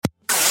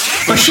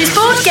Bush's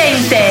Board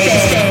Game Thing.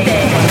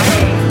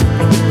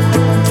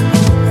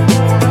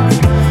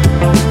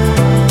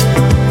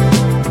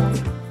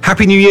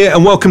 Happy New Year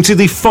and welcome to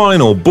the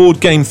final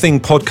Board Game Thing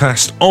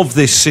podcast of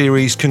this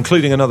series,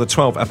 concluding another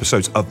 12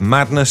 episodes of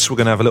madness. We're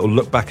going to have a little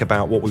look back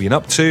about what we've been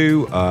up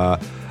to,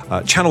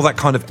 channel that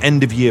kind of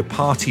end-of-year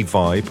party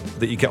vibe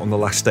that you get on the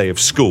last day of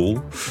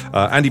school.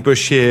 Andy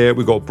Bush here,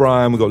 we've got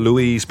Brian, we've got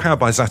Louise, powered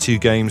by Zatu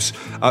Games.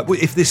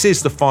 If this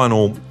is the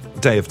final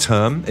day of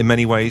term, in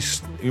many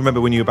ways, you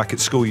remember when you were back at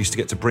school, you used to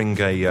get to bring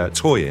a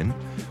toy in.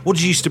 What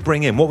did you used to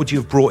bring in? What would you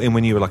have brought in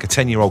when you were like a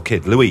 10-year-old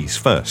kid? Louise,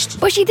 first.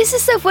 Bushy, this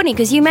is so funny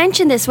because you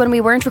mentioned this when we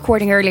weren't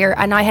recording earlier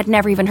and I had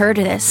never even heard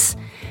of this.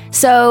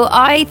 So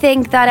I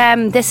think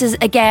that this is,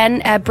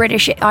 again, a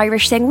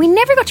British-Irish thing. We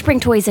never got to bring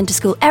toys into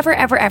school, ever,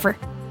 ever, ever.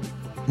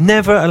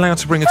 Never allowed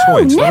to bring a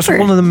toy. Never. That's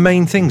one of the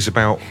main things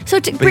about. So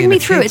to bring me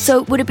through it.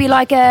 So would it be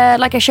like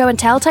a show and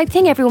tell type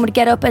thing? Everyone would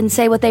get up and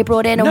say what they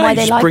brought in and why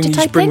they liked it type thing? You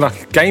just bring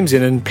like games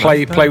in and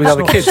play with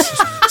other kids.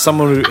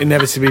 Someone would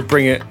inevitably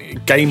bring a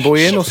Game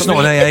Boy in or something.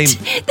 It's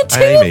not an The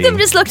two of them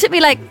just looked at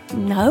me like,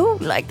 no,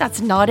 like that's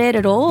not it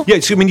at all. Yeah,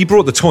 so I mean, you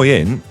brought the toy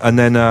in and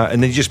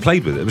then you just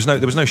played with it.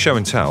 There was no show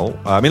and tell.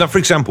 I mean, like for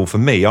example, for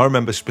me, I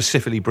remember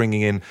specifically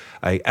bringing in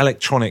a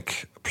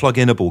electronic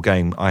plug-inable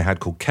game I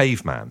had called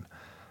Caveman.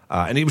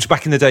 And it was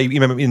back in the day,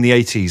 you remember in the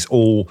 80s,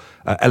 all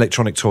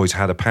electronic toys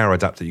had a power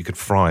adapter you could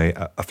fry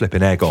a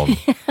flipping egg on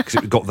because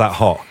it got that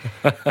hot.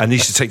 And they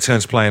used to take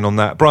turns playing on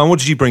that. Brian, what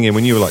did you bring in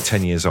when you were like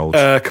 10 years old?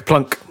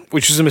 Kaplunk,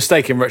 which was a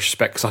mistake in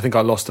retrospect because I think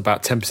I lost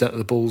about 10% of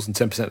the balls and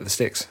 10% of the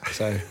sticks.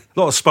 So a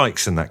lot of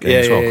spikes in that game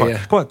as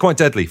well. Quite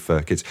deadly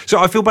for kids. So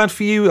I feel bad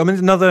for you. I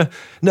mean, no,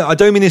 I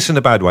don't mean this in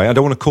a bad way. I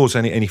don't want to cause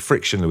any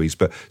friction, Louise,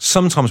 but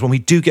sometimes when we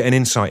do get an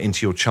insight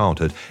into your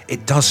childhood,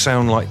 it does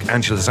sound like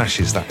Angela's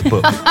Ashes, that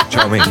book. Do you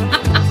know what I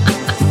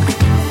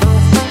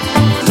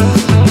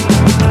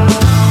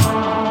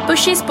mean?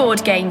 Bush's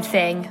Board Game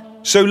Thing.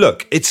 So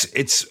look,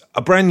 it's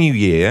a brand new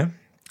year.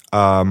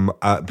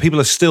 People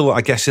are still, I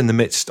guess, in the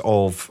midst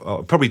of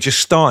probably just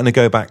starting to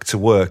go back to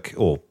work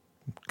or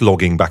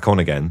logging back on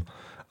again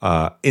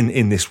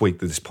in this week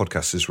that this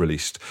podcast is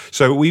released.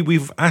 So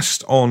we've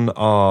asked on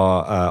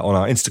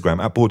our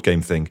Instagram at Board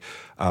Game Thing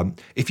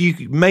if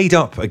you made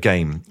up a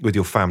game with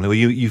your family, or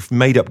you've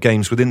made up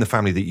games within the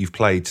family that you've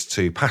played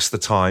to pass the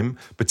time,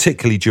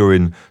 particularly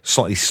during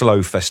slightly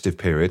slow festive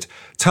period.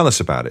 Tell us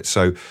about it.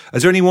 So,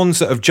 is there any ones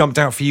that have jumped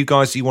out for you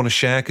guys that you want to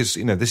share? Because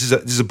this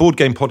is a board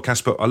game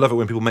podcast, but I love it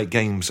when people make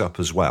games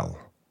up as well.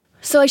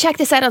 So I checked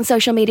this out on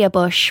social media,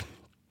 Bush.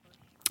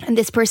 And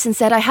this person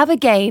said, I have a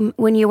game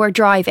when you are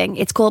driving.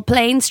 It's called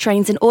Planes,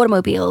 Trains and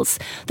Automobiles.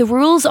 The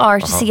rules are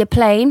to see a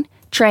plane,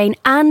 train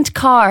and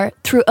car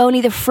through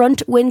only the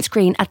front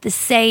windscreen at the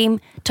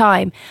same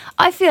time.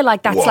 I feel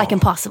like that's like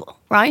impossible,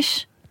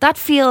 right? That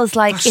feels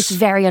like it's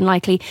very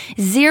unlikely.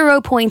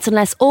 0 points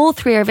unless all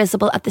three are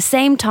visible at the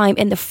same time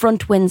in the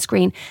front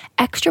windscreen.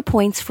 Extra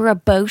points for a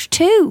boat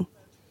too.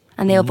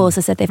 And they have also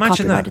said they've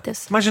copyrighted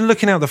this. Imagine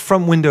looking out the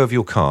front window of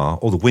your car,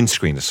 or the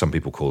windscreen as some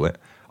people call it.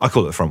 I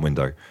call it the front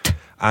window.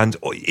 And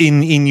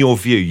in your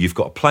view, you've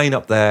got a plane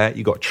up there,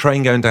 you've got a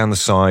train going down the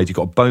side, you've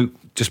got a boat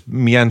just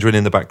meandering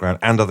in the background,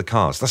 and other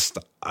cars.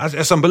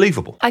 That's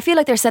unbelievable. I feel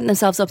like they're setting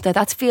themselves up there.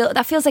 That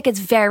feels like it's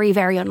very,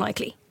 very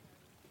unlikely.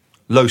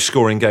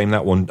 Low-scoring game,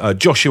 that one.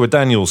 Joshua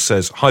Daniels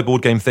says, hi,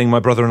 Board Game Thing.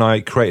 My brother and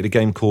I created a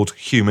game called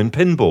Human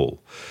Pinball,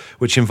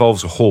 which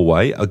involves a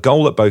hallway, a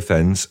goal at both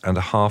ends, and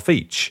a half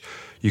each.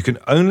 You can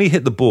only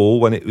hit the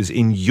ball when it was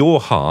in your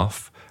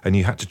half, and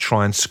you had to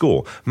try and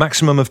score.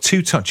 Maximum of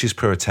 2 touches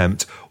per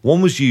attempt.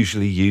 One was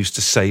usually used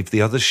to save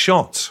the other's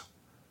shot.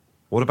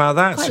 What about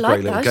that? It's a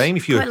great little game.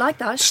 If you've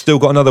still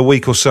got another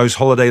week or so's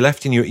holiday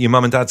left in your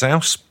mum and dad's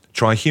house,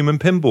 try Human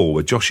Pinball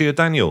with Joshua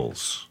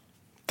Daniels.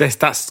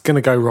 That's going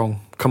to go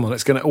wrong. Come on,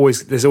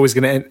 there's always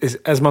going to end,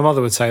 as my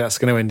mother would say, that's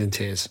going to end in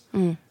tears.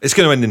 It's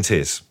going to end in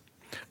tears.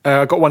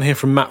 I got one here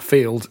from Matt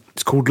Field.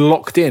 It's called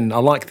Locked In. I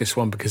like this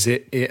one because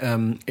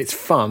it's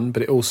fun,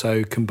 but it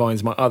also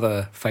combines my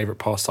other favourite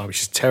pastime,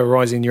 which is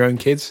terrorising your own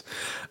kids.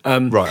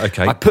 Right,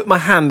 okay. I put my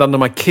hand under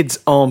my kids'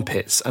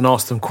 armpits and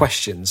ask them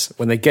questions.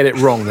 When they get it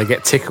wrong, they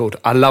get tickled.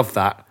 I love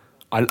that.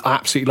 I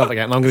absolutely love that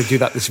game, and I'm going to do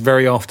that this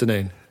very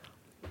afternoon.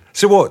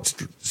 So what?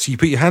 So you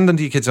put your hand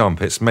under your kids'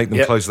 armpits, make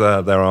them close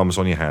their arms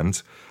on your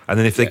hand, and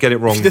then if they get it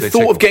wrong, the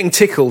thought of getting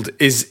tickled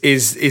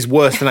is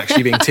worse than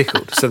actually being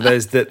tickled. So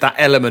there's that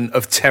element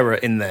of terror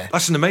in there.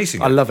 That's an amazing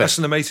game. I love it. That's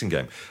an amazing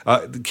game.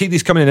 Keep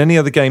these coming in. Any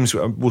other games,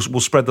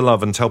 we'll spread the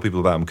love and tell people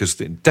about them, because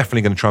they're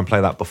definitely going to try and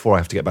play that before I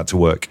have to get back to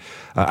work.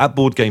 At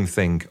Board Game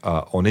Thing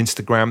on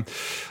Instagram.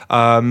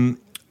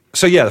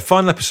 So yeah, the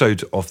final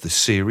episode of the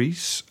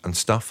series and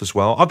stuff as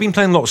well. I've been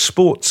playing a lot of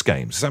sports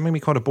games. Does that make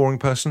me quite a boring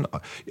person?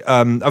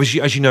 As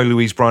you know,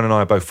 Louise, Brian and I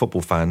are both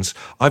football fans.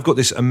 I've got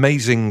this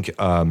amazing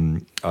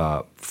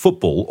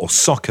football or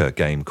soccer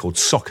game called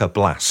Soccer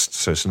Blast.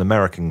 So it's an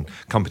American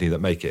company that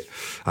make it,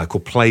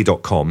 called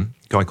Play.com.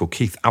 A guy called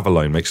Keith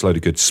Avalone makes a load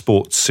of good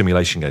sports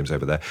simulation games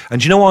over there.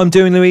 And do you know what I'm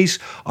doing, Louise?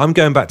 I'm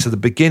going back to the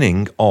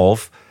beginning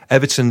of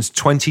Everton's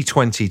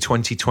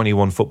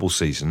 2020-2021 football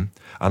season,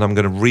 and I'm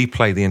going to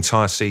replay the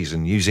entire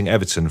season using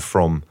Everton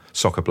from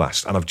Soccer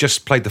Blast. And I've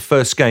just played the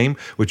first game,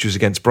 which was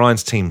against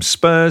Brian's team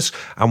Spurs,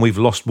 and we've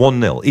lost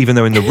 1-0, even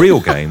though in the real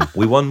game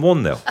we won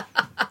 1-0.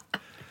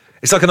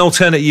 It's like an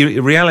alternate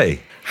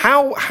reality.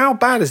 How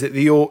bad is it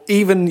that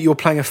you're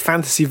playing a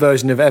fantasy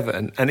version of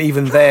Everton, and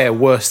even they're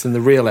worse than the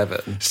real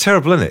Everton? It's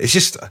terrible, isn't it? It's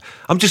just,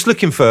 I'm just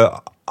looking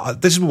for.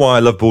 This is why I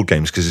love board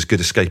games, because it's good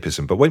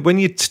escapism. But when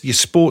your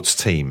sports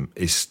team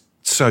is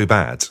so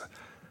bad,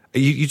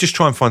 you just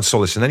try and find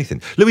solace in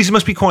anything. Louise, it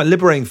must be quite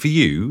liberating for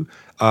you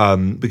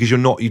because you're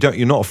not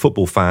a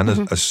football fan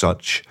as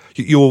such.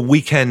 Your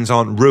weekends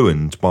aren't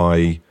ruined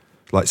by,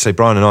 like, say,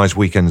 Brian and I's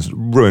weekends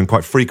ruined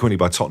quite frequently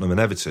by Tottenham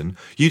and Everton.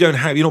 You're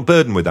not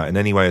burdened with that in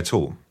any way at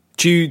all.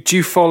 Do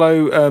you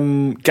follow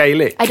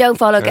Gaelic? I don't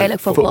follow Gaelic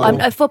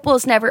football.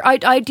 Football's never.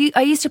 I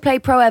used to play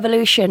Pro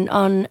Evolution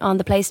on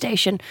the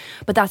PlayStation,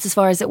 but that's as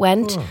far as it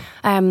went.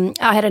 I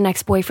had an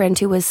ex-boyfriend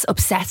who was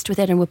obsessed with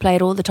it and would play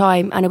it all the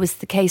time, and it was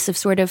the case of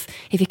sort of,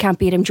 if you can't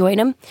beat him, join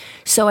him.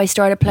 So I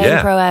started playing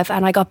Pro Ev,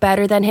 and I got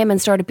better than him and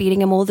started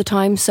beating him all the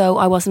time. So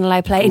I wasn't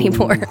allowed to play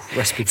anymore.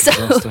 Recipe for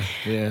disaster.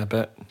 Yeah, I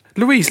bet.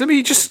 Louise, can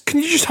you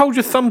just hold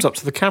your thumbs up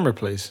to the camera,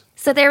 please?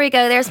 So there we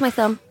go. There's my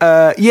thumb.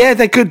 Yeah,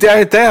 they're good.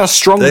 They are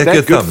strong. They're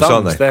good thumbs,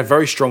 aren't they? They're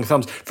very strong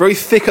thumbs. Very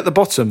thick at the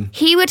bottom.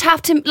 He would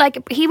have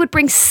to, he would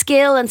bring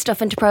skill and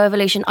stuff into Pro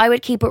Evolution. I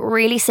would keep it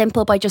really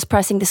simple by just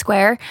pressing the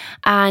square,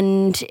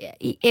 and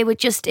it would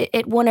just,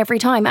 it won every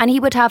time. And he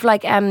would have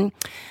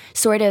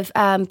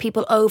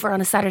people over on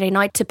a Saturday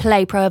night to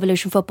play Pro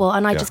Evolution football,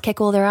 and I'd just kick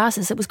all their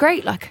asses. It was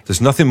great. There's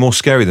nothing more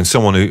scary than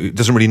someone who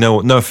doesn't really know,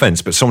 no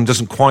offence, but someone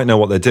doesn't quite know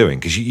what they're doing,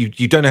 because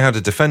you don't know how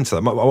to defend to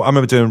them. I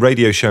remember doing a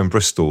radio show in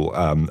Bristol,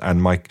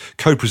 and my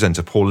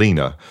co-presenter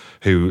Paulina,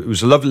 who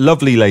was a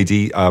lovely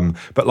lady,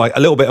 but like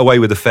a little bit away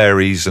with the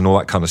fairies and all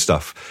that kind of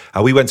stuff.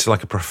 We went to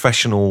like a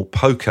professional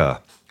poker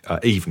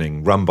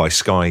evening run by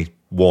Sky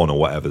One or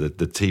whatever, the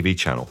TV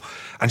channel.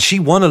 And she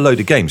won a load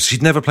of games.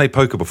 She'd never played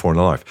poker before in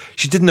her life.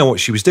 She didn't know what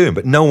she was doing,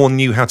 but no one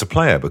knew how to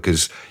play her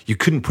because you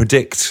couldn't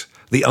predict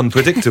the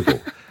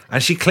unpredictable.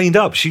 And she cleaned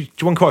up. She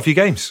won quite a few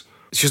games.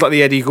 She's like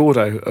the Eddie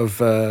Gordo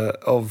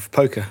of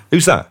poker.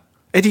 Who's that?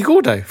 Eddie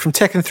Gordo from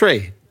Tekken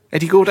 3.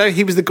 Eddie Gordo,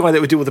 he was the guy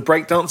that would do all the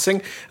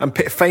breakdancing, and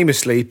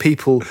famously,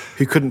 people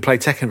who couldn't play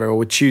Tekken very well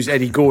would choose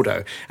Eddie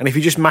Gordo. And if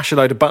you just mash a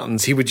load of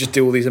buttons, he would just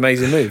do all these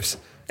amazing moves.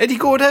 Eddie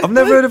Gordo? I've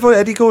never heard of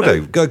Eddie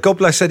Gordo. No. God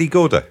bless Eddie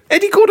Gordo.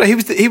 Eddie Gordo, he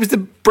was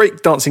the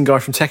breakdancing guy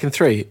from Tekken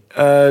 3.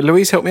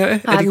 Louise, help me out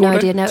here. I have no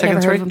idea. Never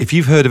heard of him. If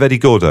you've heard of Eddie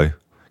Gordo,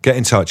 get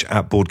in touch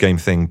at Board Game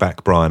Thing,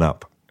 back Brian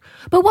up.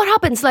 But what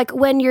happens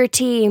when your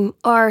team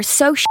are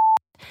so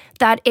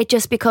that it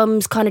just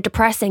becomes kind of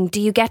depressing?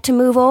 Do you get to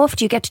move off?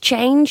 Do you get to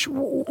change?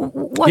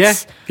 Yeah,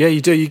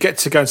 you do. You get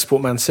to go and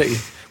support Man City,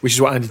 which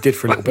is what Andy did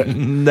for a little bit.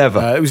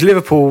 Never. It was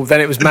Liverpool,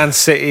 then it was Man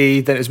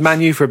City, then it was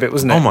Man U for a bit,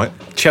 wasn't it? Oh my!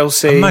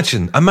 Chelsea.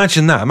 Imagine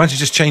that. Imagine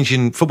just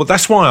changing football.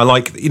 That's why I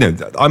like.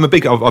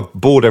 I've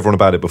bored everyone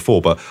about it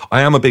before, but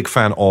I am a big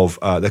fan of.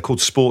 They're called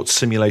sports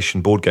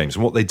simulation board games,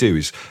 and what they do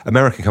is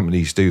American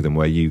companies do them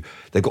where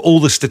they've got all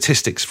the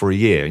statistics for a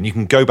year, and you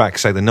can go back,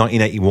 say, the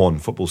 1981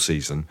 football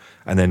season,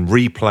 and then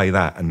replay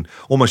that, and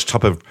almost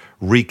type of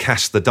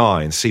recast the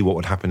die and see what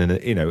would happen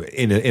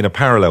in a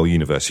parallel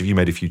universe if you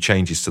made a few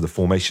changes to the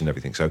formation and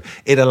everything. So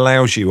it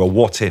allows you a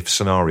what if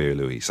scenario,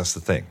 Louise. That's the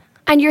thing.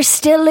 And you're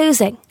still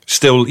losing.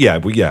 Still, yeah,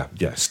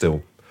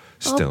 still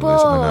losing. I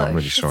know, I'm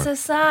really sorry.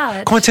 It's so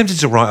sad. Quite tempted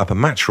to write up a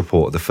match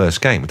report of the first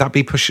game. Would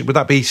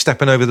that be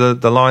stepping over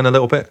the line a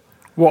little bit?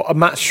 What, a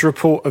match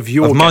report of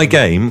your game? Of my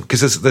game,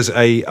 because there's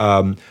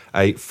a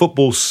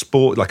football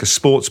sport, like a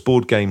sports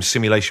board game,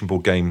 simulation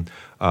board game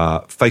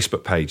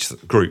Facebook page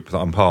group that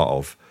I'm part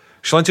of.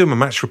 Shall I do them a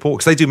match report?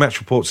 Because they do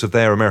match reports of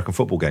their American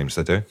football games,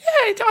 they do. Yeah,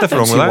 I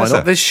don't see why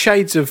not. There's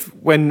shades of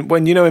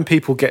when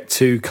people get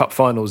to cup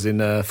finals in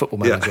Football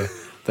Manager,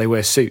 they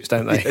wear suits,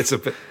 don't they? Yeah, it's a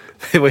bit.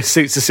 They wear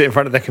suits to sit in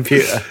front of their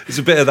computer. It's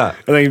a bit of that.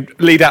 And they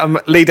lead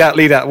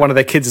out one of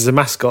their kids as a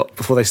mascot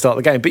before they start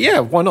the game. But yeah,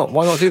 why not?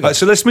 Why not do that?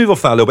 So let's move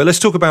off that a little bit. Let's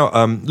talk about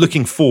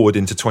looking forward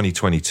into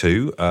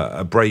 2022,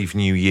 a brave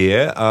new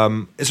year.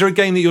 Is there a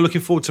game that you're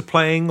looking forward to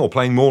playing or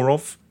playing more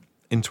of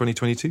in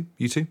 2022,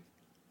 you two?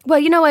 Well,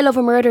 I love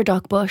a murder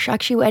doc, Bush.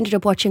 Actually, we ended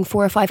up watching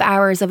 4 or 5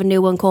 hours of a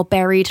new one called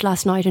Buried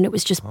last night, and it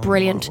was just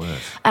brilliant.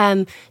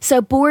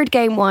 So board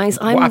game wise,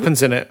 what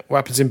happens in it? What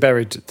happens in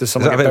Buried? Does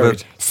someone get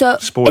buried? So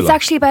spoiler. It's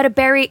actually about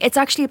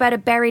a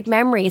buried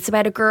memory. It's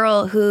about a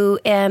girl who,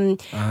 in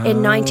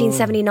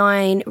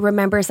 1979,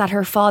 remembers that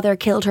her father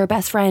killed her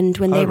best friend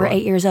when they were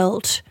 8 years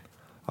old.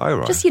 Oh,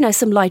 right. Just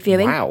some light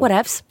viewing. Wow.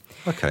 Whatevs.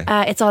 Okay.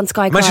 It's on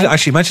Sky.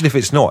 Imagine if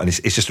it's not, and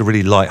it's just a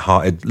really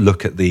light-hearted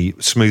look at the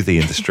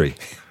smoothie industry.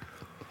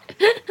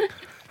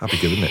 That'd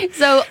be good, wouldn't it?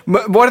 So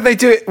why do they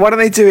do it? Why don't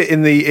they do it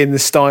in the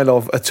style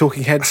of a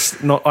Talking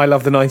Heads? Not I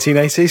Love the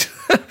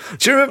 1980s.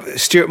 Do you remember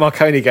Stuart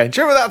Marconi going?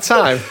 Do you remember that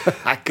time?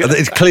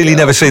 It's clearly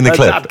never seen the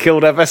clip. Dad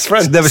killed her best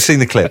friend. He's never seen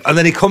the clip, and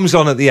then he comes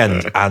on at the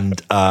end,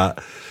 and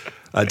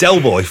Del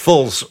Boy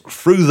falls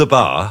through the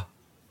bar.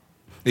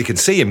 You can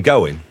see him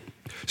going.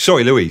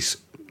 Sorry, Louise.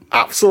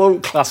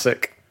 Absolute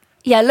classic.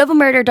 Yeah, Love and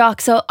Murder doc.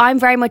 So I'm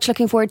very much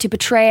looking forward to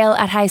Betrayal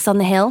at House on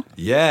the Hill.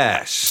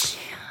 Yes.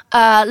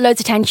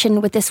 Loads of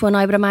tension with this one,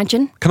 I would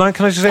imagine. Can I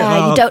just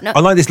say? You don't know. I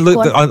like this. Look,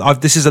 Go on.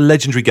 this is a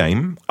legendary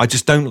game. I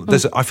just don't.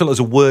 I feel there's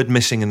a word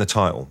missing in the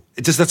title.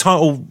 Does the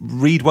title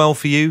read well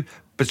for you?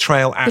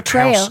 Betrayal at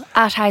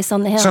House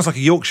on the Hill. Sounds like a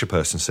Yorkshire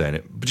person saying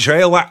it.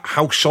 Betrayal at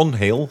House on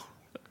Hill.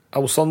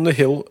 House on the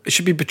Hill. It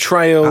should be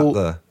Betrayal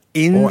At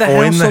in the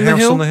House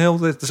on the Hill.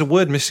 There's a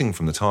word missing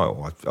from the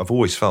title. I've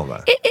always felt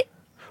that.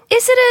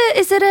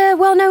 Is it a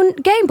well-known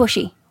game,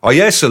 Bushy? Oh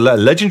yes, a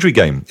legendary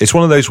game. It's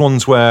one of those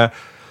ones where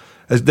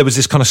there was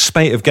this kind of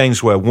spate of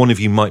games where one of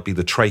you might be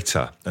the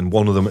traitor, and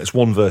one of them it's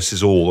one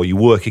versus all, or you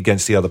work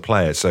against the other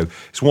player. So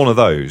it's one of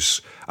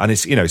those, and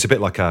it's a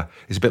bit like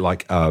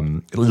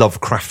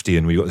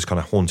Lovecraftian. Where you got this kind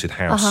of haunted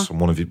house, and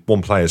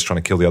one player's trying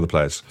to kill the other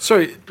players.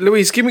 Sorry,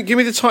 Louise, give me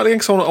the title again,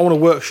 because I want to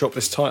workshop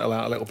this title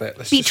out a little bit.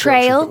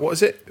 Betrayal. What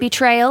is it?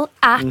 Betrayal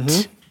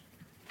at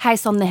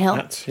House on the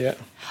Hill. Yeah.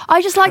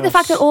 I just like the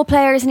fact that all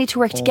players need to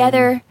work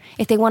together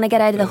if they want to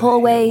get out of the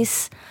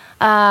hallways.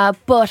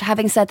 But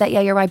having said that,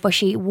 yeah, you're right,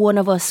 Bushy. One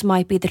of us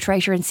might be the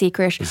traitor in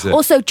secret.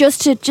 Also,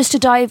 just to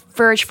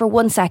diverge for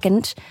 1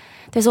 second,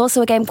 there's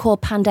also a game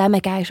called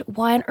Pandemic out.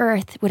 Why on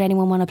earth would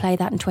anyone want to play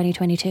that in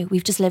 2022?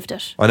 We've just lived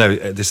it. I know,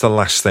 this is the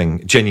last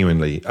thing,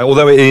 genuinely.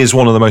 Although it is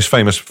one of the most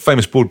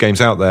famous board games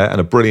out there and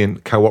a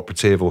brilliant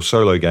cooperative or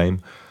solo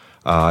game,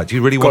 do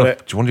you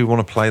want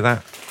to play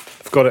that?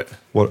 I've got it.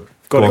 What?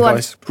 Got it,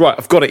 guys. Right,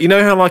 I've got it. You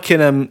know how, like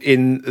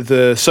in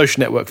the Social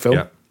Network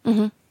film,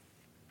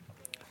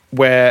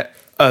 where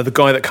the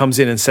guy that comes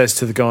in and says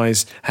to the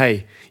guys,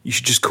 "Hey, you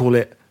should just call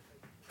it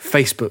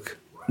Facebook,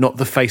 not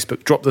the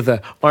Facebook. Drop the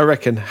there." I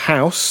reckon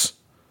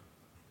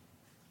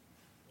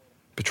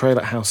Betrayal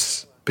at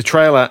House.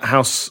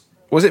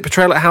 Was it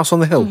Betrayal at House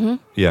on the Hill?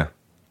 Yeah.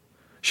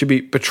 Should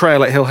be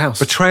Betrayal at Hill House.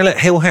 Betrayal at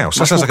Hill House.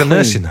 That sounds like a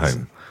nursing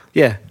home.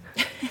 Yeah.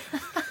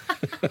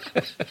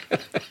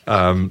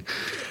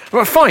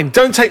 Well, fine.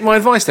 Don't take my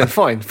advice then.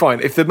 Fine.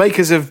 If the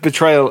makers of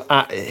Betrayal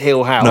at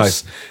Hill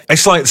House... No.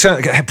 It's like...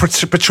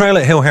 Betrayal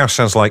at Hill House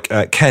sounds like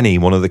Kenny,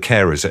 one of the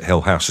carers at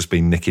Hill House, has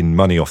been nicking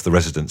money off the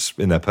residents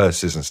in their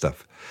purses and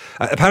stuff.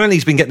 Apparently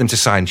he's been getting them to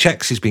sign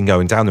cheques. He's been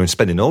going down there and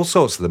spending all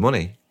sorts of the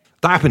money.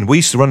 That happened. We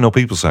used to run an old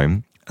people's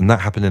home, and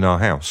that happened in our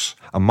house.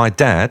 And my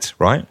dad,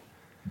 right...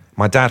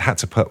 My dad had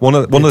to put...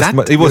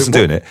 He wasn't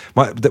doing it.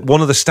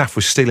 One of the staff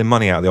was stealing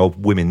money out of the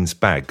old women's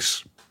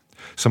bags.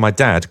 So my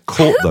dad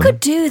caught them. Who could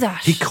do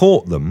that? He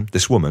caught them,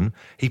 this woman.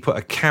 He put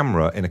a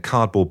camera in a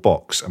cardboard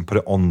box and put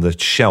it on the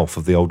shelf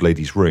of the old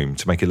lady's room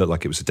to make it look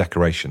like it was a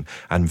decoration,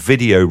 and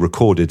video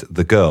recorded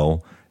the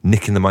girl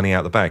nicking the money out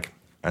of the bag.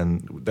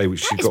 And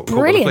she got caught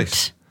by the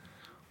police.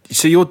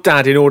 So your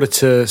dad, in order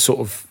to sort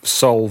of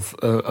solve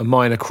a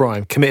minor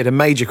crime, committed a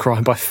major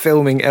crime by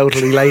filming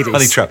elderly ladies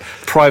honey trap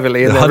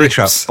privately in the their honey rooms.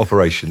 trap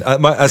operation.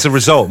 As a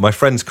result, my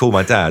friends call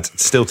my dad,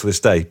 still to this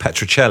day,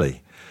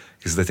 Petrocelli,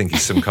 because they think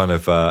he's some kind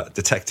of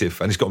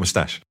detective, and he's got a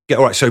moustache. Yeah,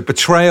 all right, so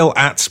Betrayal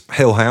at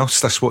Hill House,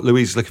 that's what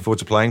Louise is looking forward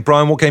to playing.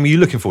 Brian, what game are you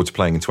looking forward to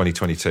playing in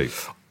 2022?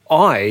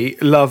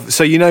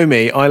 So you know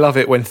me, I love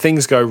it when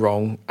things go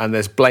wrong and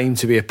there's blame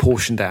to be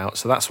apportioned out.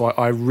 So that's why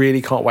I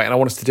really can't wait. And I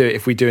want us to do it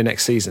if we do it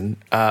next season,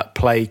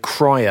 play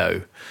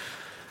Cryo.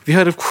 Have you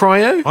heard of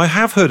Cryo? I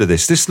have heard of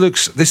this.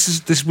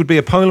 This would be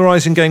a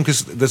polarizing game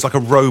because there's like a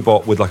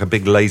robot with like a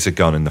big laser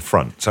gun in the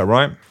front. Is that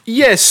right?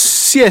 Yes,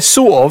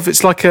 sort of.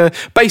 It's like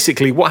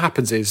basically what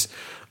happens is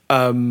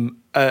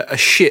a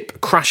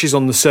ship crashes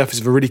on the surface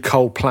of a really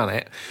cold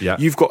planet. Yeah.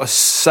 You've got to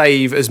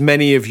save as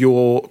many of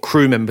your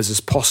crew members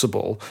as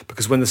possible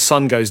because when the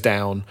sun goes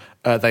down,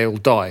 they all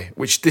die.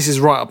 Which this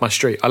is right up my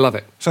street. I love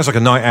it. Sounds like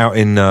a night out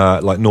in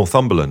like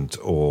Northumberland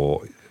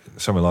or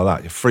something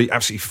like that. You're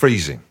absolutely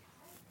freezing.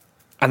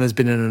 And there's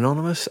been an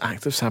anonymous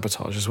act of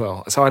sabotage as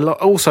well. So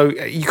also,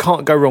 you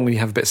can't go wrong when you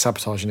have a bit of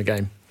sabotage in a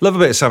game. Love a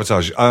bit of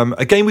sabotage.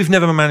 A game we've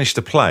never managed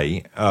to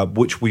play,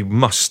 which we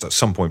must at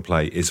some point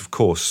play, is of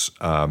course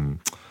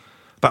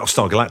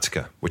Battlestar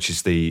Galactica, which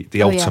is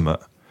the ultimate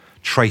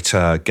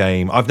traitor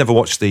game. I've never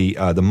watched the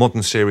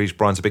modern series.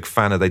 Brian's a big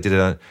fan of. They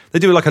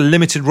do like a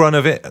limited run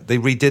of it. They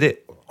redid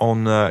it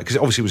on because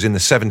obviously it was in the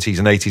 70s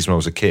and 80s when I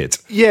was a kid.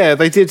 Yeah,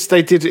 they did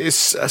it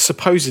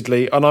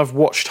supposedly, and I've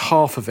watched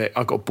half of it.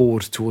 I got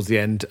bored towards the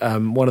end.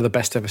 One of the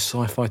best ever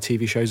sci-fi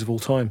TV shows of all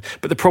time.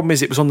 But the problem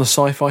is it was on the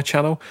Sci-Fi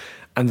Channel,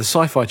 and the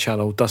Sci-Fi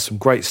Channel does some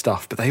great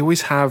stuff, but they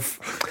always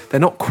they're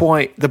not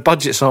quite, the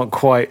budgets aren't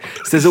quite,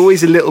 so there's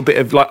always a little bit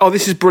of like, oh,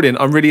 this is brilliant,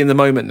 I'm really in the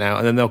moment now,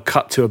 and then they'll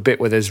cut to a bit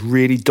where there's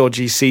really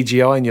dodgy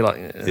CGI, and you're like,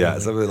 yeah,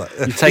 something like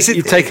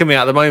you've taken me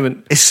out at the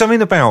moment. It's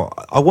something about,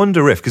 I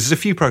wonder if, because there's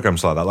a few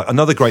programs like that, like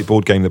another great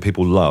board game that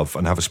people love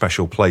and have a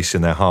special place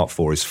in their heart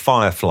for is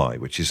Firefly,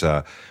 which is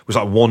was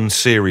like one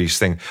series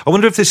thing. I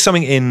wonder if there's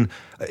something in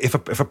if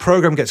a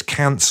program gets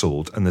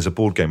cancelled and there's a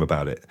board game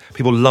about it,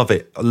 people love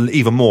it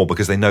even more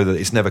because they know that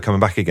it's never coming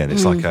back again.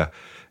 It's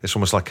it's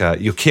almost like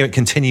you're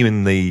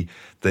continuing the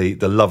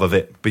love of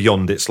it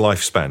beyond its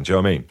lifespan. Do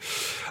you know what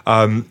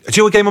I mean? Do you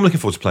know what game I'm looking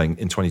forward to playing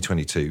in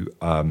 2022?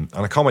 And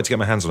I can't wait to get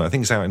my hands on it. I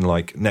think it's out in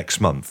like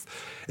next month.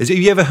 Have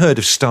you ever heard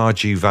of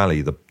Stardew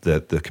Valley,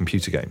 the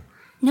computer game?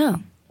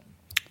 No.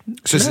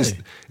 So it's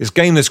this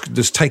game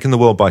that's taken the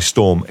world by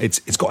storm. It's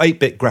got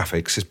 8-bit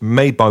graphics. It's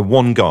made by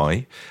one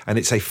guy, and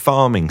it's a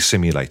farming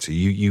simulator.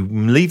 You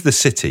leave the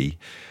city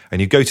and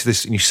you go to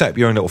this and you set up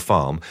your own little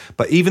farm.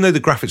 But even though the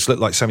graphics look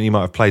like something you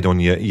might have played on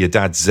your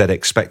dad's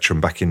ZX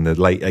Spectrum back in the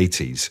late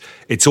 80s,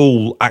 it's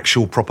all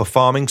actual proper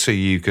farming. So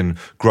you can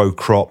grow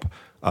crop,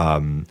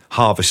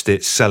 harvest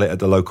it, sell it at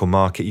the local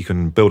market. You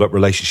can build up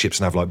relationships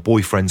and have like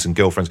boyfriends and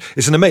girlfriends.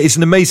 It's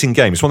an amazing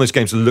game. It's one of those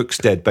games that looks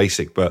dead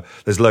basic, but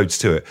there's loads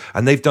to it.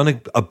 And they've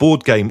done a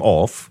board game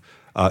of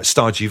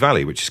Stardew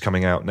Valley, which is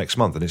coming out next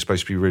month, and it's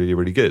supposed to be really,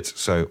 really good.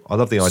 So I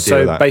love the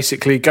idea of that. So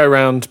basically, go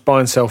around, buy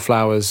and sell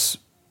flowers,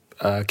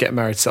 get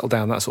married, settle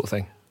down, that sort of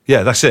thing.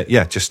 Yeah, that's it.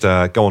 Yeah, just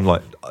go on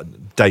like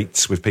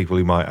dates with people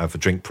who might have a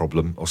drink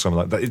problem or something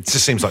like that. It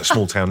just seems like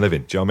small town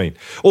living. Do you know what I mean?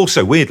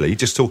 Also, weirdly,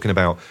 just talking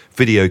about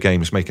video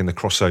games making the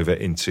crossover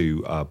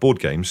into board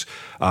games.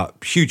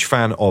 Huge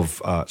fan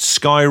of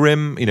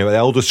Skyrim.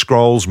 Elder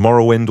Scrolls,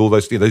 Morrowind, all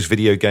those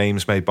video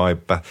games made by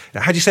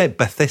how do you say it?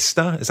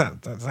 Bethesda? Is that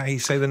how you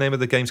say the name of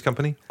the games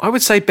company? I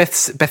would say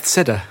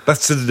Bethesda.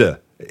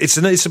 Bethesda. It's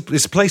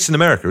a place in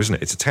America, isn't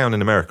it? It's a town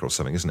in America or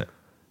something, isn't it?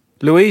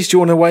 Louise, do you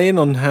want to weigh in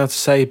on how to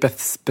say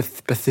Bethesda?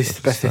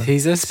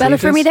 Spell it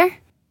for me there.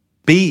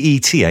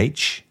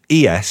 Bethesda.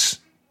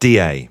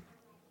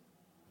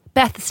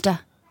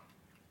 Bethesda.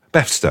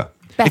 Bethesda.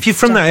 If you're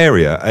from that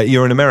area,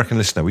 you're an American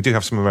listener. We do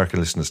have some American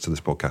listeners to this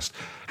podcast.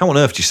 How on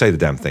earth do you say the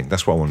damn thing?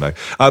 That's what I want to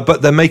know.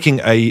 But they're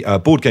making a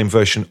board game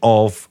version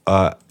of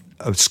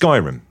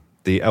Skyrim,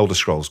 the Elder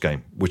Scrolls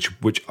game, which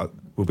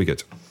will be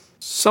good.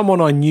 Someone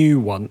I knew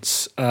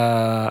once,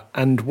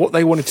 and what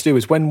they wanted to do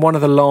is when one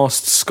of the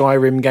last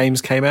Skyrim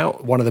games came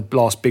out, one of the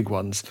last big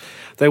ones,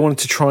 they wanted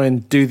to try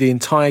and do the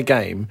entire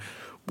game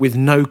with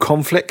no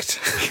conflict.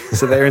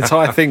 So their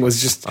entire thing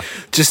was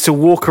just to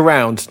walk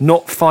around,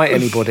 not fight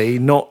anybody,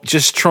 not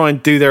just try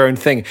and do their own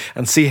thing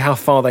and see how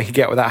far they could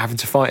get without having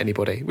to fight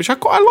anybody, which I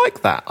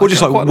like that. Or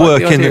just like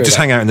work in, just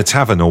hang out in the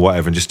tavern or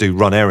whatever and just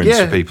run errands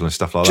for people and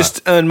stuff like that.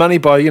 Just earn money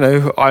by,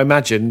 I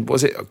imagine,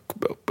 was it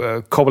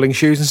cobbling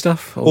shoes and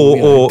stuff?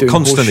 Or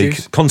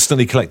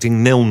constantly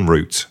collecting Niln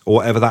root or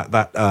whatever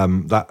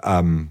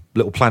that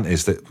little plant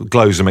is that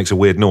glows and makes a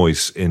weird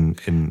noise in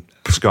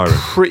Skyrim.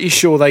 Pretty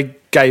sure they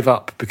gave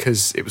up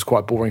because it was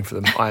quite boring for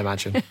them, I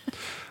imagine.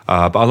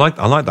 But I like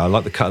that. I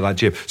like the cut of that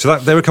jib. So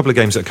there are a couple of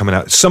games that are coming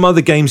out. Some other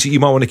games that you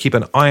might want to keep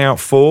an eye out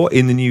for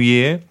in the new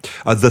year.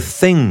 The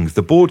Thing,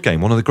 the board game,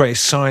 one of the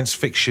greatest science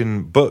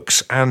fiction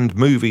books and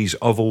movies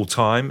of all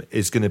time,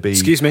 is going to be...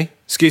 Excuse me.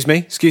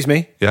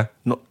 Yeah?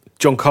 Not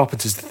John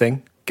Carpenter's The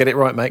Thing. Get it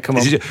right, mate. Come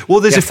on. Well,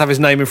 there's to have his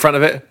name in front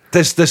of it.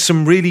 There's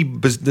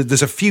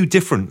a few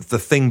different The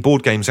Thing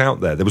board games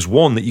out there. There was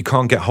one that you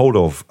can't get hold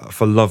of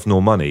for love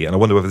nor money, and I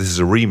wonder whether this is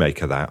a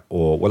remake of that,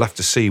 or we'll have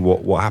to see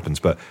what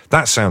happens. But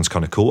that sounds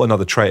kind of cool.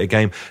 Another traitor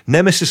game.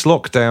 Nemesis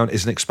Lockdown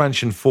is an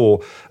expansion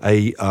for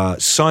a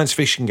science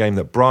fiction game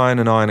that Brian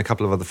and I and a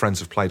couple of other friends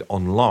have played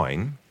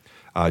online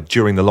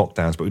during the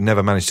lockdowns, but we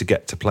never managed to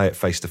get to play it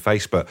face to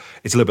face. But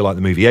it's a little bit like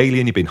the movie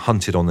Alien. You've been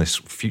hunted on this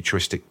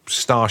futuristic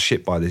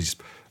starship by these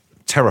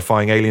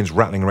terrifying aliens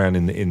rattling around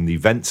in the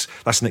vents.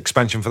 That's an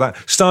expansion for that.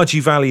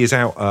 Stardew Valley is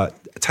out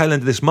tail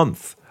end of this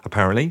month,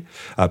 apparently.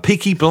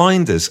 Peaky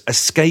Blinders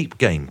Escape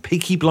game.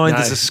 Peaky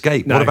Blinders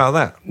Escape. What about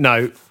that?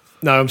 No,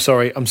 I'm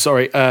sorry.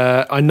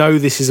 I know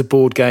this is a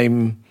board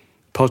game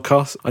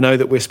podcast. I know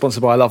that we're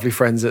sponsored by our lovely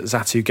friends at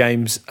Zatu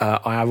Games.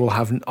 I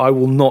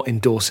will not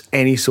endorse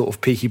any sort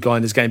of Peaky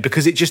Blinders game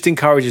because it just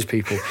encourages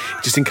people.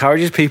 It just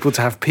encourages people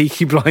to have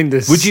Peaky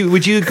Blinders. Would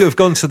you have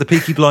gone to the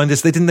Peaky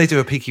Blinders? Didn't they do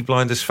a Peaky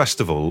Blinders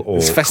festival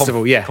or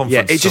festival? Yeah.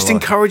 It just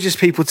encourages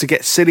people to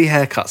get silly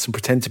haircuts and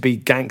pretend to be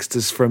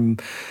gangsters from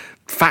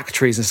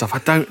factories and stuff. I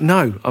don't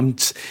know.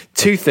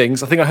 Two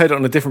things. I think I heard it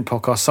on a different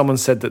podcast. Someone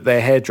said that their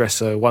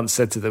hairdresser once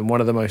said to them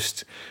one of the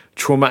most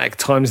traumatic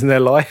times in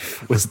their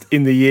life was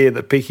in the year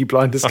that Peaky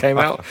Blinders came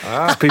out.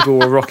 People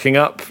were rocking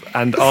up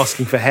and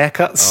asking for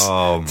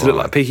haircuts to look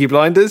like Peaky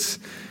Blinders.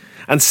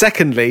 And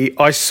secondly,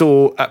 I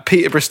saw at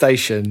Peterborough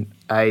Station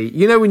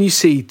when you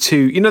see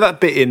that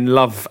bit in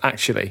Love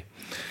Actually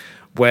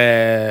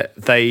where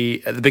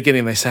they, at the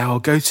beginning, they say,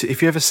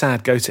 if you're ever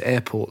sad, go to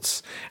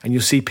airports and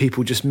you'll see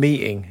people just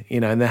meeting,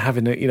 and they're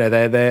having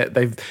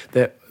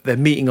they're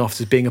meeting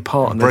after being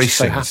apart and they're just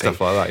so happy.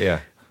 Stuff like that,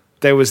 yeah.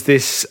 There was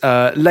this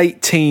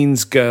late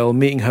teens girl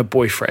meeting her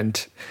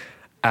boyfriend.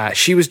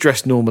 She was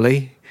dressed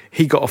normally.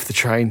 He got off the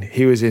train.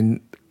 He was in,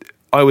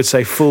 I would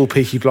say, full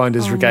Peaky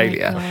Blinders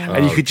regalia.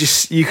 And you could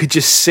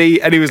just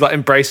see, and he was like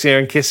embracing her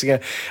and kissing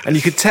her. And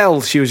you could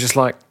tell she was just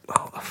like,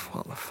 What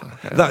the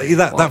fuck?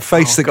 That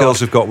face that girls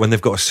have got when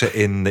they've got to sit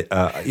in,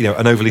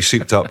 an overly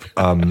souped up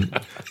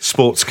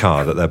sports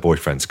car that their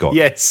boyfriend's got.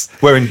 Yes.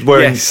 Wearing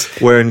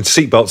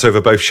seatbelts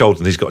over both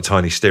shoulders and he's got a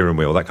tiny steering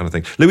wheel, that kind of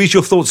thing. Louise,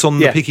 your thoughts on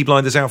the Peaky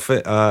Blinders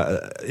outfit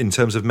in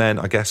terms of men,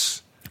 I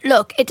guess?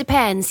 Look, it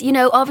depends.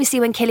 Obviously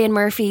when Cillian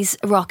Murphy's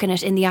rocking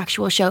it in the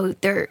actual show,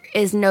 there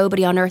is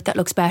nobody on earth that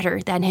looks better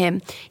than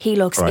him. He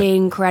looks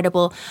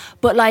incredible.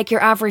 But like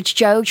your average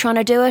Joe trying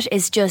to do it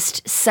is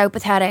just so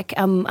pathetic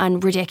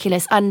and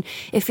ridiculous. And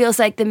it feels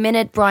like the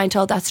minute Brian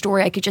told that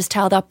story, I could just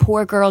tell that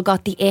poor girl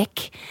got the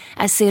ick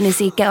as soon as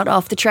he got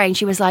off the train.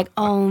 She was like,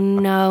 oh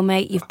no,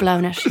 mate, you've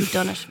blown it. You've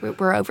done it.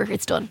 We're over.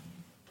 It's done.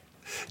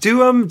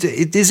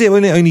 Is it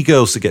only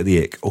girls that get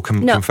the ick, or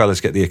can fellas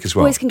get the ick as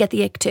well? Boys can get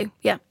the ick too,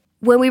 yeah.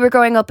 When we were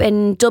growing up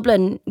in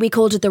Dublin, we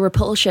called it the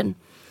repulsion.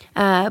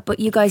 But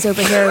you guys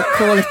over here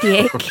call it the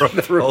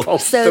ick.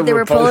 So the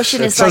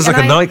repulsion is sounds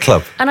like a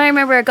nightclub. And I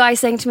remember a guy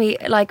saying to me,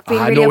 like,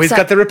 being really upset. He's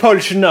got the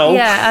repulsion now.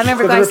 Yeah, I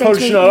remember a guy saying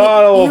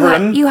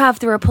to me, you have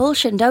the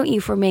repulsion, don't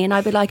you, for me? And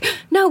I'd be like,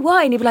 no,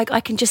 why? And he'd be like,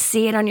 I can just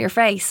see it on your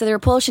face. So the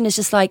repulsion is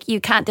just like,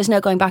 you can't, there's no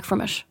going back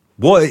from it.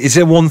 What is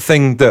there one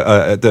thing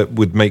that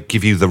would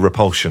give you the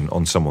repulsion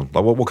on someone?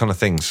 Like what kind of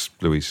things,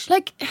 Louise?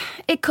 Like,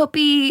 it could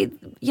be,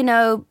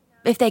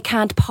 if they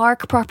can't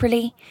park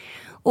properly,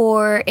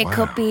 or it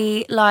could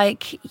be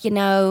like,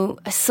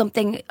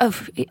 something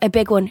of a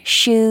big one,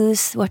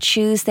 shoes, what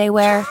shoes they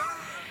wear.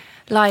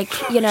 Like,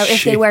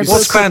 if they wear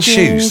what's bad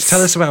jeans. shoes?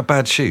 Tell us about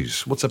bad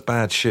shoes. What's a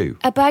bad shoe?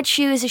 A bad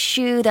shoe is a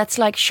shoe that's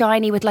like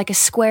shiny with like a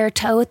square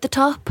toe at the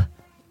top.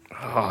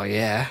 Oh,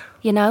 yeah.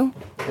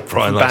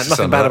 Brian likes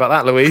nothing bad about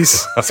that,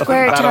 Louise.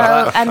 Square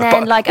toe, and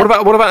then like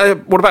what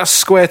about a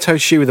square toe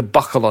shoe with a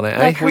buckle on it?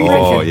 Like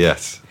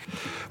Yes.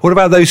 What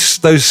about those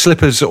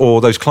slippers or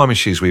those climbing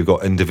shoes where you've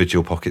got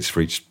individual pockets for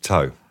each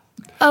toe?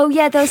 Oh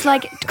yeah, those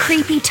like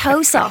creepy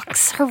toe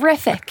socks,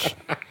 horrific.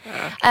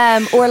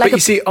 Or like a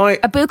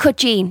bootcut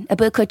jean. A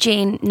bootcut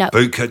jean, no.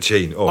 Bootcut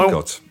jean. Oh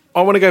God.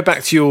 I want to go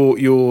back to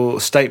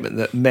your statement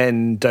that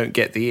men don't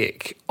get the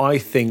ick. I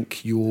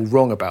think you're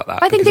wrong about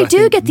that. I think they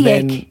do get the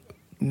ick.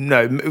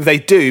 No, they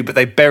do, but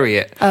they bury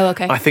it. Oh,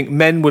 okay. I think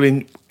men will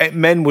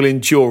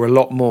endure a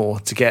lot more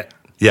to get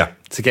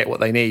what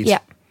they need. Yeah.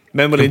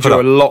 Men will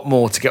endure a lot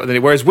more to get what they need.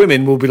 Whereas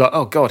women will be like,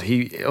 oh God,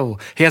 he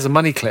has a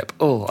money clip.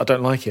 Oh, I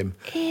don't like him.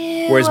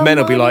 Ew, whereas men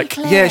will be like,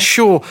 clip. yeah,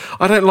 sure,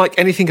 I don't like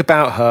anything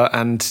about her,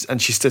 and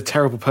she's a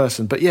terrible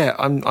person. But yeah,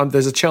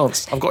 there's a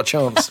chance. I've got a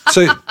chance.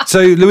 So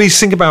Louise,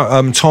 think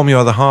about Tom, your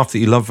other half that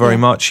you love very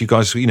much. You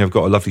guys, have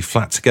got a lovely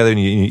flat together, and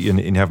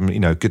you're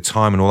having a good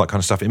time and all that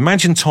kind of stuff.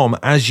 Imagine Tom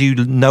as you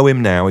know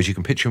him now, as you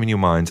can picture him in your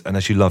mind, and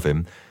as you love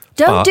him.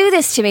 Don't do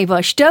this to me,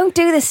 Bush. Don't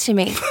do this to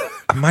me.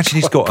 Imagine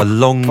he's got a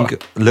long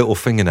little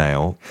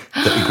fingernail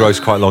that he grows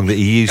quite long that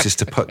he uses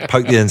to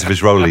poke the ends of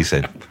his rollies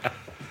in.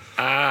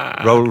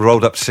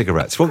 Rolled up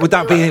cigarettes. What would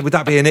that be? Would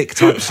that be an ick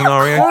type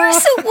scenario? Of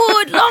course it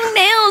would. Long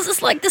nails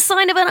is like the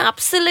sign of an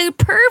absolute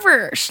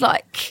pervert.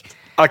 Like.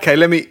 Okay,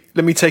 let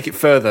me take it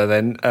further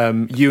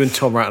then. You and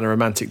Tom are out on a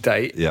romantic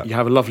date. Yeah. You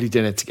have a lovely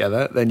dinner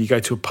together. Then you go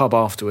to a pub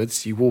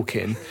afterwards. You walk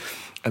in.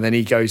 And then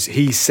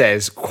he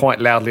says quite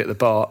loudly at the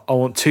bar, I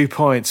want 2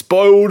 pints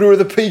by order of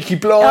the Peaky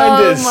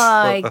Blinders. Oh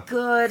my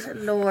good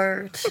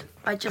Lord.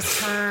 I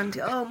just can't.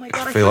 Oh my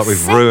God. I feel like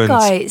we've ruined.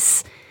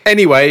 Guys.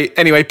 Anyway,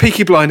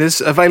 Peaky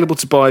Blinders, available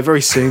to buy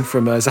very soon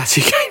from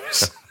Zati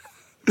Games.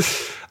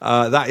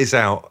 That is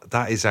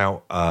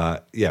out.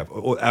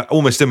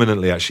 Almost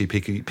imminently, actually.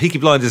 Peaky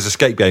Blinders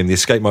escape game. The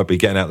escape might be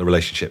getting out of the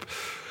relationship.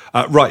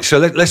 Right, so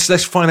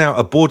let's find out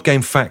a board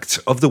game fact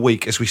of the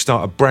week as we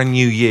start a brand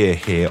new year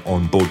here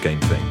on Board Game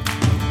Thing.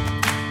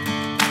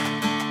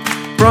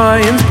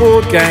 Brian's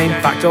board game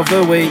fact of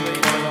the week.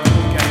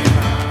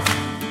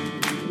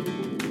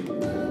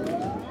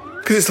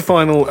 Because it's the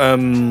final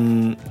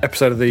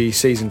episode of the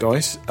season,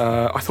 guys.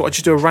 I thought I'd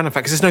just do a random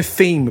fact because there's no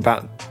theme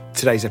about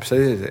today's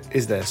episode,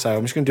 is there? So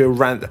I'm just going to do a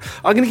random.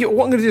 What I'm going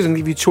to do is I'm going to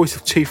give you a choice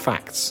of 2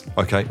 facts.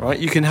 Okay. Right.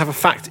 You can have a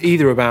fact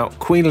either about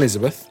Queen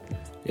Elizabeth.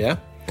 Yeah.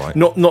 Right.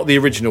 Not the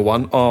original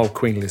one,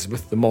 Queen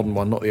Elizabeth, the modern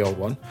one, not the old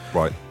one.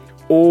 Right.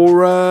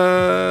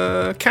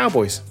 Or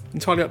Cowboys.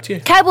 Entirely up to you.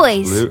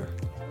 Cowboys.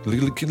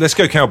 Let's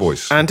go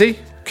Cowboys. Andy? You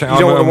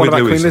don't want the one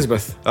about Queen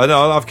Elizabeth? No, I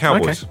love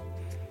Cowboys.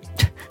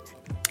 Okay.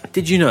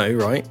 Did you know,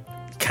 right,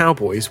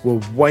 cowboys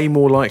were way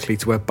more likely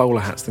to wear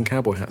bowler hats than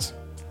cowboy hats?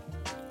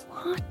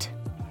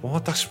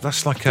 What?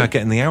 That's like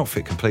getting the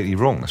outfit completely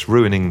wrong. That's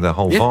ruining the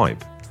whole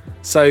vibe.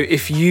 So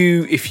if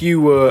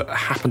you were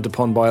happened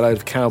upon by a load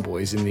of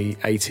cowboys in the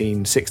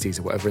 1860s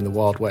or whatever in the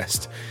Wild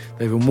West,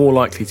 they were more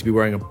likely to be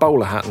wearing a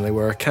bowler hat than they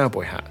were a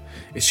cowboy hat.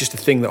 It's just a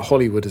thing that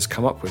Hollywood has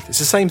come up with. It's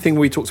the same thing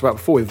we talked about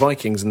before with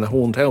Vikings and the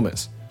horned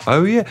helmets.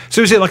 Oh yeah.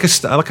 So is it like a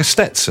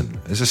Stetson?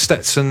 Is a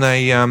Stetson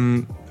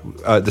the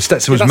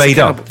Stetson was made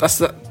up?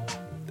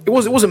 It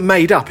wasn't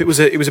made up. It was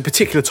a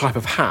particular type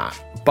of hat,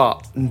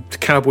 but the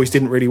cowboys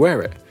didn't really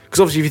wear it because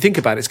obviously if you think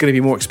about it, it's going to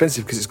be more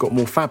expensive because it's got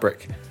more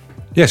fabric.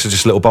 Yeah, so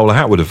just a little bowler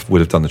hat would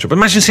have done the job.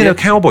 Imagine seeing a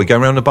cowboy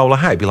going around in a bowler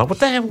hat. He'd be like,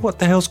 what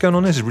the hell's going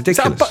on? This is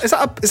ridiculous. Is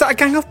that a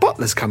gang of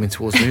butlers coming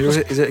towards me, or is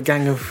it a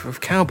gang of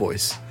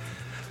cowboys?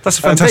 That's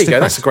a fantastic there you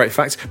go. fact. That's a great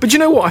fact. But do you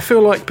know what? I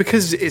feel like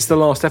because it's the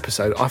last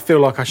episode, I feel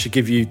like I should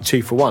give you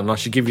 2 for 1. I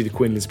should give you the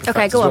Queen Elizabeth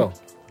fact as well.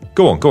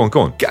 Go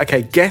on.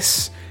 Okay,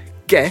 guess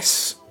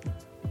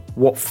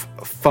what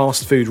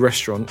fast food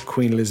restaurant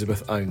Queen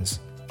Elizabeth owns.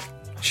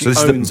 She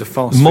owns a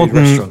fast food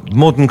restaurant.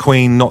 Modern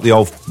Queen, not the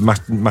old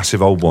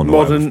massive old one.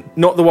 Modern,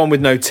 not the one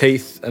with no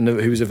teeth and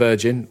who was a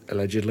virgin,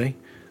 allegedly.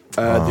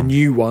 The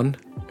new one,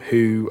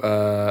 who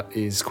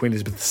is Queen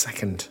Elizabeth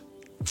II.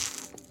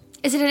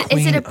 Is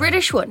it a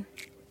British one?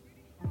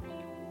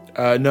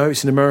 No,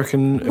 it's an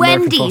American.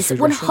 Wendy's,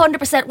 American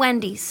 100%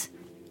 Wendy's.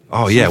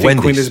 Oh yeah, Wendy's.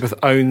 Wendy's. Queen Elizabeth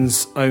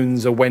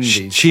owns a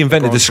Wendy's. She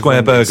invented the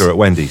square burger at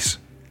Wendy's.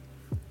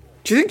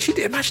 Do you think she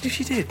did? Imagine if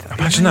she did. That'd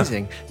be Imagine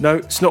amazing. No,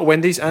 it's not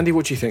Wendy's. Andy,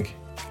 what do you think?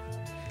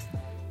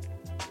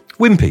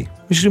 Wimpy.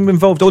 She's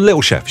involved, or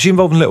Little Chef. Is she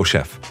involved in Little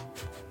Chef?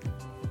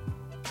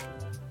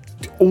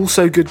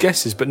 Also good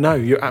guesses, but no,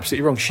 you're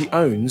absolutely wrong. She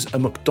owns a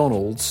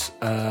McDonald's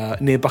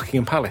near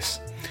Buckingham Palace.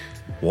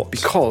 What?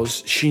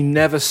 Because she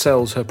never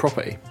sells her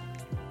property.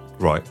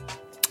 Right.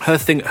 Her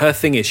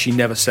thing is she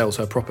never sells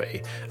her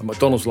property. And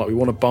McDonald's like, we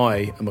want to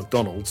buy a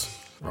McDonald's,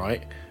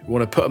 right? We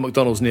want to put a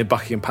McDonald's near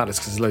Buckingham Palace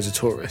because there's loads of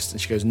tourists.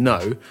 And she goes,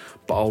 no,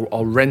 but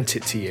I'll rent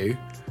it to you.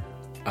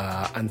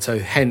 And so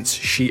hence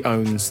she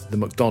owns the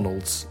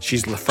McDonald's.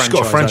 She's the franchise. She's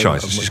got a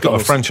franchise. She's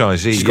got a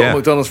franchisee. She's got a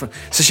McDonald's.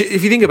 So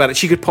if you think about it,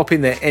 she could pop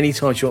in there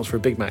anytime she wants for a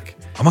Big Mac.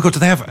 Oh my God, do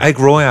they have Egg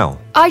Royale?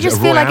 I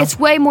just feel like it's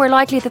way more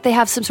likely that they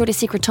have some sort of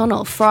secret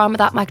tunnel from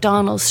that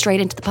McDonald's straight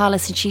into the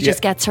palace, and she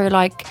just gets her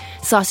like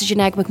sausage and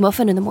egg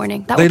McMuffin in the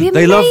morning. That would be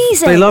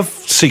amazing. They love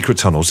secret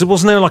tunnels.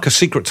 Wasn't there like a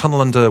secret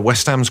tunnel under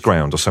West Ham's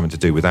ground or something to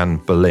do with Anne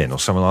Boleyn or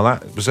something like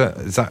that?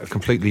 Is that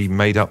completely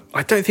made up?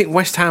 I don't think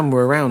West Ham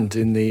were around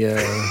in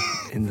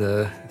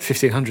the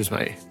 1500s,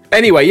 mate.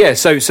 Anyway, yeah.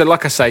 So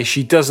like I say,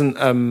 she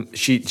doesn't.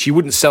 She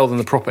wouldn't sell them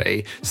the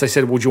property. So they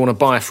said, "Well, do you want to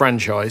buy a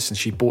franchise?" And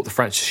she bought the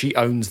franchise. She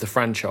owns the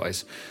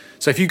franchise.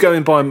 So if you go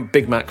and buy a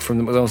Big Mac from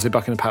the McDonald's at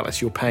Buckingham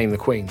Palace, you're paying the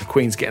Queen. The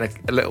Queen's getting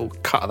a little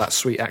cut of that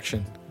sweet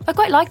action. I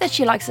quite like that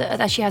she likes it,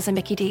 that she has a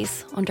Mickey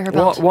D's under her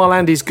belt. While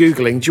Andy's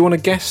googling, do you want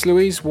to guess,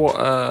 Louise, what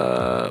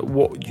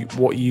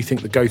you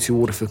think the go-to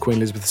order for the Queen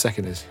Elizabeth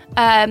II is?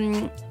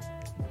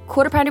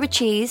 Quarter pounder with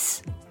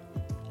cheese.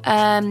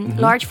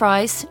 Large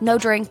fries, no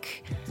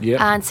drink,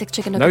 and 6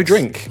 chicken nuggets. No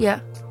drink? Yeah.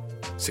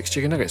 6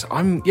 chicken nuggets.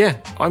 I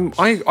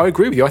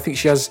agree with you. I think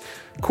she has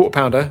quarter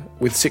pounder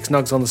with 6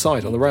 nugs on the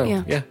side, on the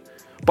rail. Yeah.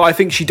 But I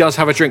think she does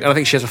have a drink, and I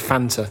think she has a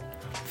Fanta.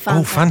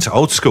 Oh, Fanta,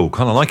 old school,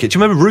 kind of like it. Do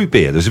you remember root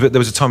beer? There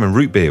was a time when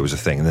root beer was a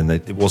thing, and then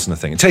it wasn't a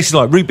thing.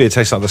 Root beer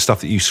tastes like the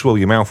stuff that you swirl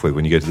your mouth with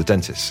when you go to the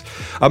dentist.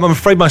 I'm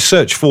afraid my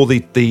search for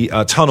the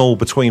tunnel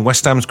between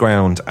West Ham's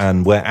ground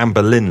and where Anne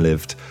Boleyn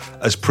lived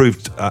has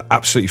proved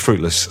absolutely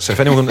fruitless. So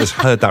if anyone has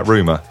heard that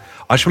rumour,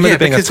 I just remember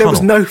being a tunnel. Because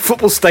there was no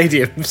football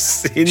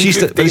stadiums in she used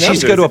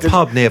to go to a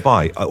pub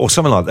nearby or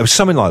something like that. There was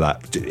something like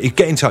that.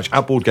 Get in touch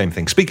at Board Game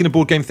Thing. Speaking of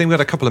Board Game Thing, we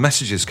had a couple of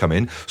messages come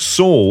in.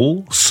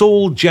 Saul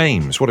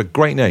James, what a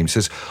great name,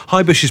 says,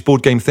 "Hi Bush's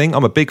Board Game Thing.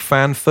 I'm a big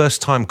fan,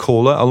 first time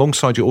caller.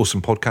 Alongside your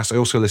awesome podcast, I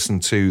also listen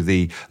to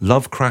the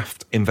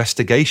Lovecraft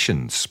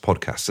Investigations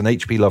podcast, an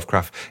H.P.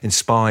 Lovecraft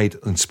inspired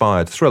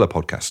thriller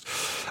podcast.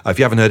 If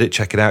you haven't heard it,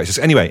 check it out." It says,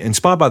 "Anyway,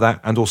 inspired by that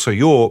and also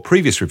your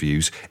previous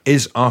reviews,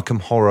 is Arkham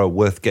Horror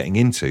worth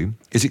getting into?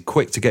 Is it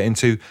quick to get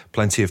into?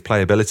 Plenty of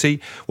playability?"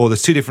 Well,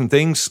 there's two different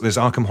things. There's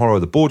Arkham Horror,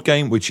 the board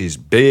game, which is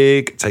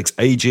big, takes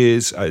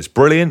ages, it's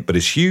brilliant, but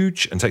it's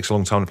huge and takes a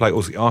long time to play.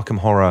 Also, the Arkham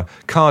Horror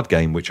card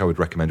game, which I would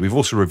recommend. We've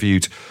also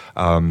reviewed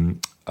Arkham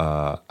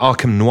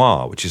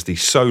Noir, which is the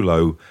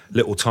solo,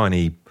 little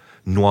tiny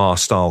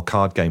noir-style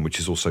card game, which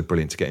is also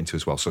brilliant to get into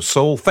as well. So,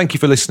 Saul, thank you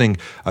for listening,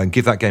 and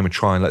give that game a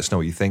try and let us know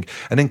what you think.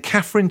 And then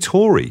Catherine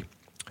Torrey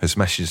has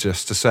messaged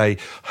us to say,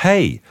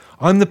 "Hey,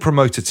 I'm the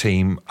promoter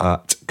team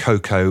at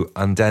Coco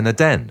and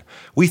Den.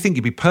 We think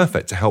you'd be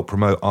perfect to help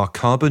promote our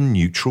carbon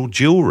neutral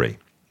jewellery.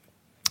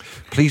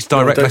 Please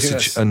direct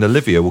message and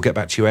Olivia will get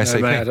back to you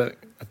ASAP." No, mate,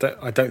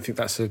 I don't think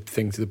that's a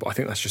thing to the. I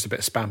think that's just a bit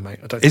of spam, mate.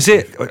 Is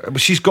it?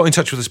 She's got in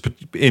touch with us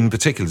in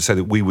particular to say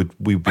that we would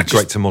be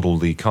great to model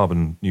the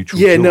carbon neutral.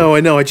 Yeah, jewelry. no,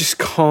 I know. I just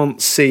can't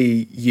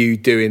see you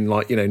doing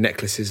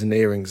necklaces and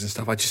earrings and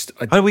stuff.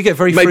 I know we get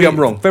very maybe free, I'm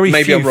wrong. Very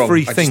maybe few I'm wrong.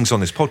 free things on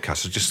this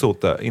podcast. I just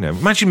thought that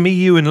imagine me,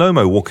 you, and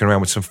Lomo walking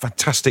around with some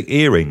fantastic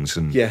earrings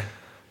and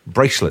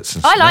bracelets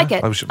and I stuff. like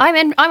it.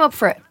 I'm up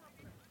for it.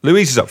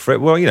 Louise is up for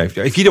it. Well,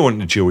 if you don't want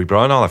the jewellery,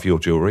 Brian, I'll have your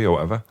jewellery or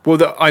whatever.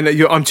 Well, I know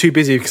I'm too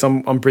busy because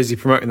I'm busy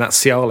promoting that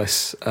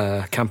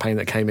Cialis campaign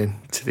that came in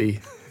to the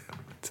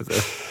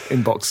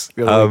inbox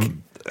the other week.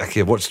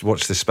 Okay,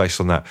 watch this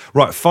space on that.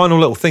 Right, final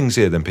little things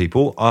here then,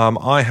 people.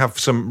 I have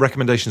some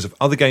recommendations of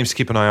other games to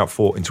keep an eye out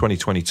for in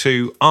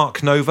 2022.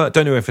 Ark Nova,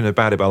 don't know anything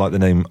about it, but I like the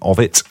name of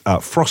it.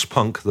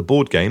 Frostpunk, the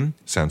board game,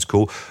 sounds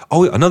cool.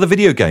 Oh, another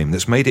video game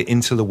that's made it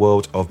into the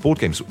world of board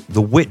games.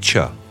 The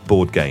Witcher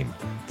board game.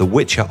 The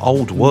Witcher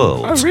Old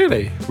World. Oh,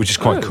 really? Which is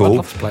quite I'd cool.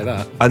 love to play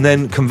that. And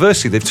then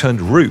conversely, they've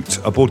turned Root,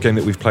 a board game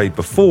that we've played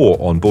before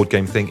on Board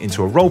Game Thing,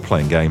 into a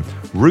role-playing game.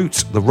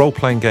 Root, the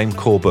role-playing game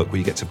core book where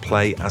you get to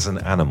play as an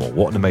animal.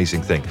 What an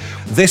amazing thing.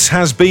 This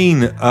has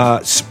been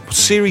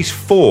Series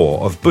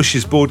 4 of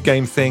Bush's Board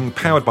Game Thing,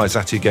 powered by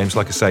Zatu Games.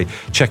 Like I say,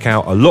 check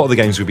out a lot of the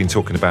games we've been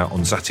talking about on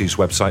Zatu's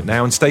website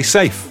now and stay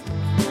safe.